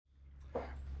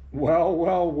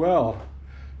Well.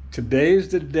 Today's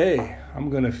the day. I'm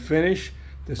going to finish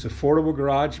this Affordable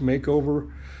Garage Makeover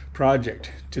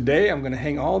project. Today I'm going to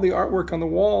hang all the artwork on the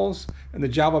walls and the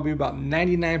job will be about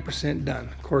 99% done.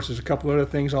 Of course, there's a couple other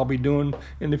things I'll be doing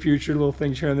in the future, little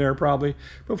things here and there probably,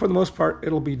 but for the most part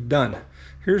it'll be done.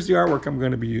 Here's the artwork I'm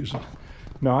going to be using.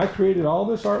 Now, I created all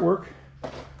this artwork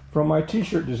from my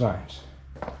t-shirt designs,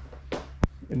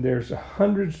 and there's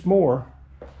hundreds more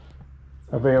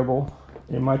available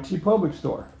in my TeePublic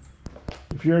store.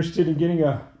 If you're interested in getting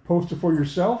a poster for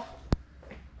yourself,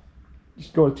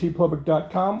 just go to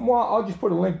teepublic.com. Well, I'll just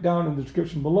put a link down in the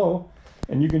description below,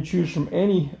 and you can choose from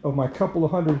any of my couple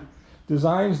of hundred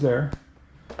designs there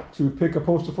to pick a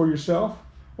poster for yourself,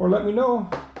 or let me know.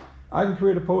 I can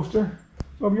create a poster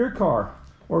of your car,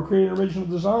 or create an original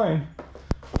design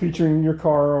featuring your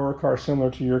car or a car similar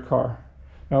to your car.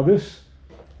 Now, this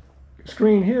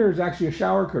screen here is actually a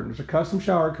shower curtain. It's a custom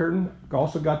shower curtain.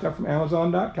 Also got that from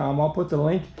Amazon.com. I'll put the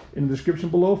link in the description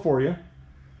below for you.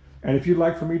 And if you'd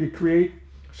like for me to create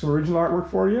some original artwork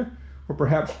for you, or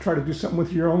perhaps try to do something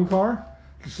with your own car,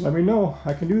 just let me know.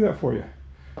 I can do that for you.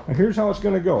 And here's how it's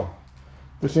going to go.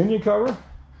 This engine cover,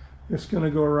 it's going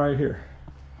to go right here.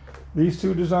 These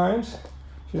two designs,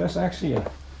 see, that's actually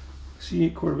a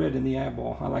C8 Corvette in the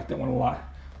eyeball. I like that one a lot.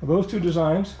 Well, those two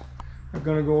designs are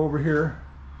going to go over here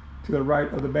to the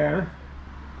right of the banner.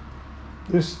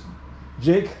 This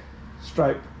Jake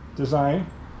stripe design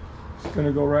is going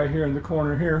to go right here in the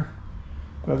corner here.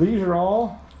 Now, these are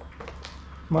all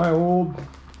my old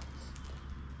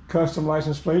custom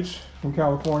license plates from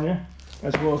California,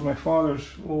 as well as my father's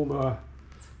old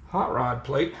hot rod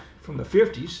plate from the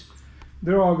 50s.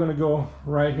 They're all going to go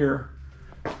right here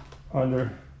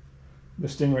under the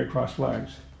Stingray cross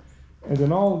flags. And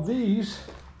then all of these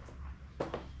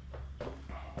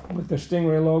with the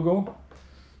Stingray logo,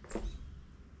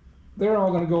 they're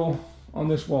all going to go on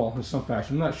this wall in some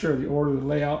fashion. I'm not sure the order, the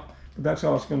layout, but that's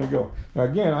how it's going to go. Now,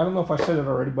 again, I don't know if I said it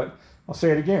already, but I'll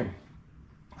say it again.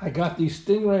 I got these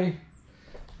Stingray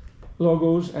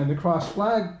logos and the cross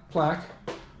flag plaque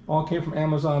all came from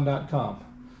Amazon.com.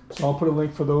 So I'll put a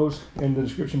link for those in the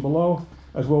description below,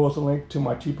 as well as a link to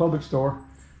my TeePublic store,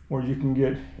 where you can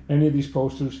get any of these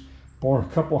posters or a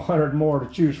couple hundred more to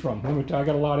choose from. Let me tell you, I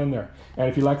got a lot in there. And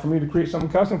if you'd like for me to create something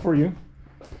custom for you,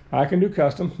 I can do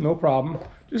custom, no problem.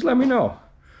 Just let me know.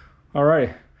 All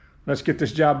right, let's get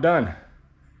this job done.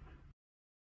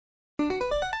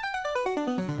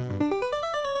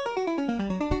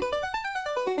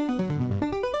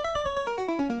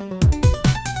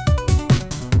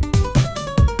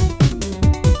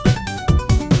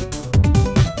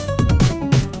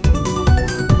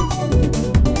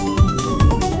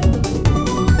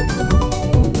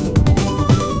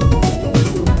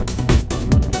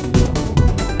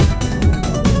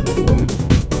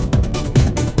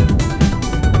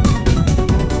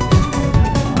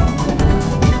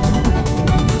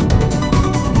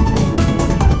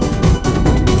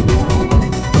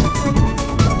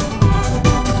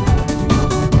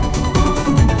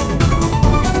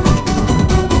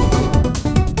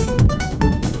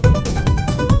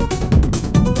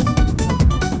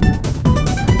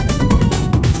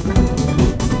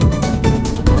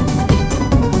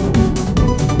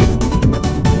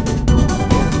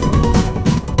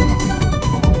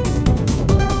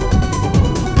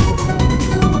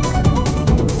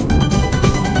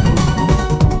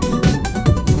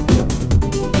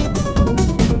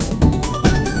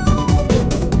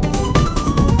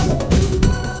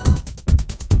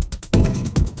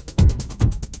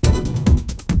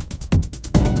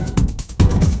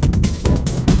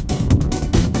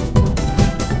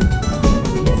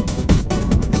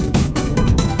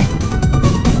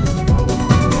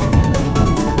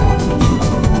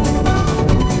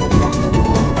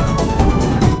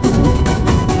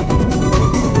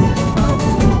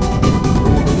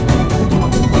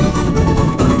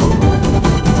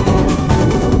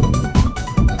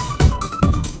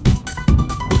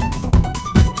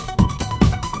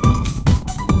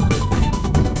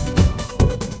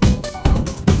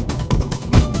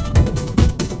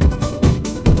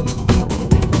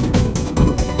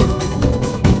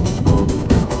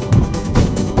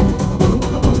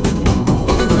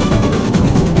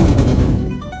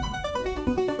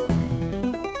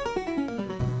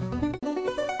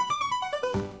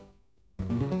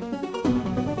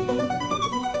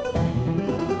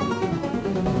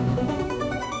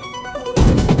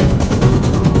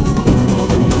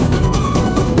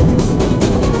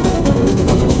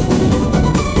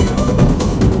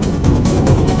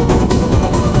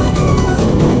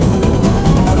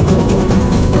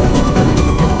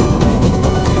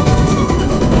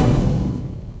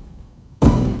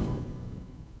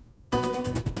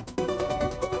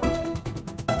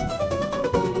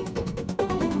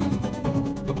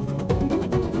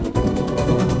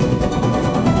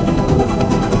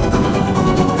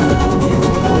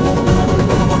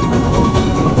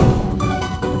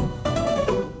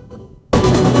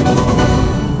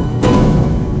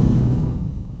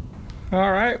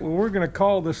 going to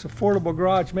call this Affordable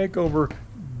Garage Makeover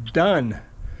done.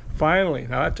 Finally.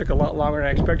 Now that took a lot longer than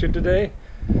I expected today.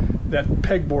 That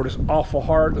pegboard is awful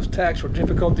hard. Those tacks were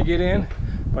difficult to get in,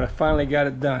 but I finally got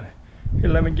it done. Here,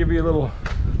 let me give you a little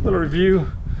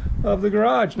review of the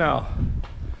garage now.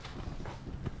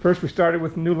 First we started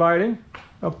with new lighting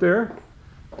up there.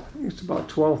 I think it's about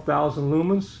 12,000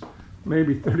 lumens,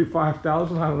 maybe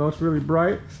 35,000. I don't know, it's really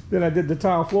bright. Then I did the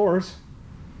tile floors.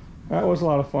 That was a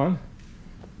lot of fun.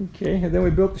 Okay, and then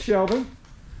we built the shelving.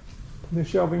 The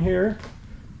shelving here,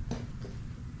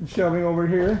 the shelving over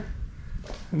here,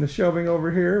 and the shelving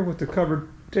over here with the covered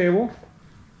table.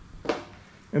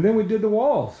 And then we did the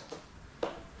walls.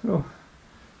 So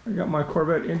I got my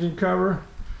Corvette engine cover,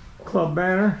 club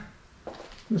banner,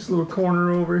 this little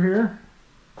corner over here.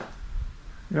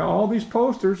 Now all these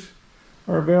posters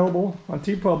are available on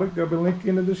TeePublic. There'll be a link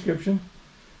in the description.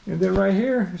 And then right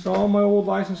here is all my old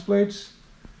license plates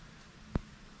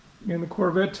and the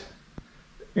Corvette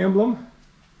emblem.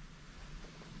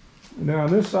 And then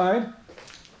on this side,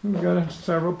 we've got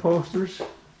several posters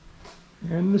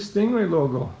and the Stingray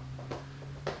logo.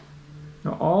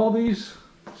 Now all these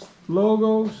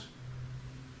logos,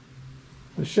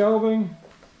 the shelving,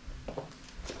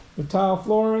 the tile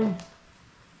flooring,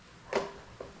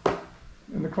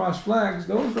 and the cross flags,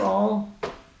 those are all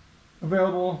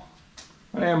available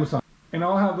on Amazon. And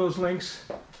I'll have those links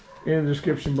in the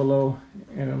description below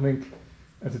and a link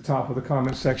at the top of the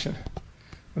comment section.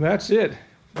 And that's it.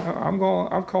 I'm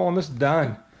calling this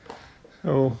done.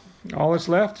 So all that's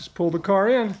left is pull the car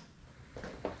in.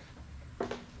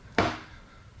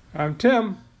 I'm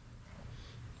Tim.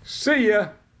 See ya.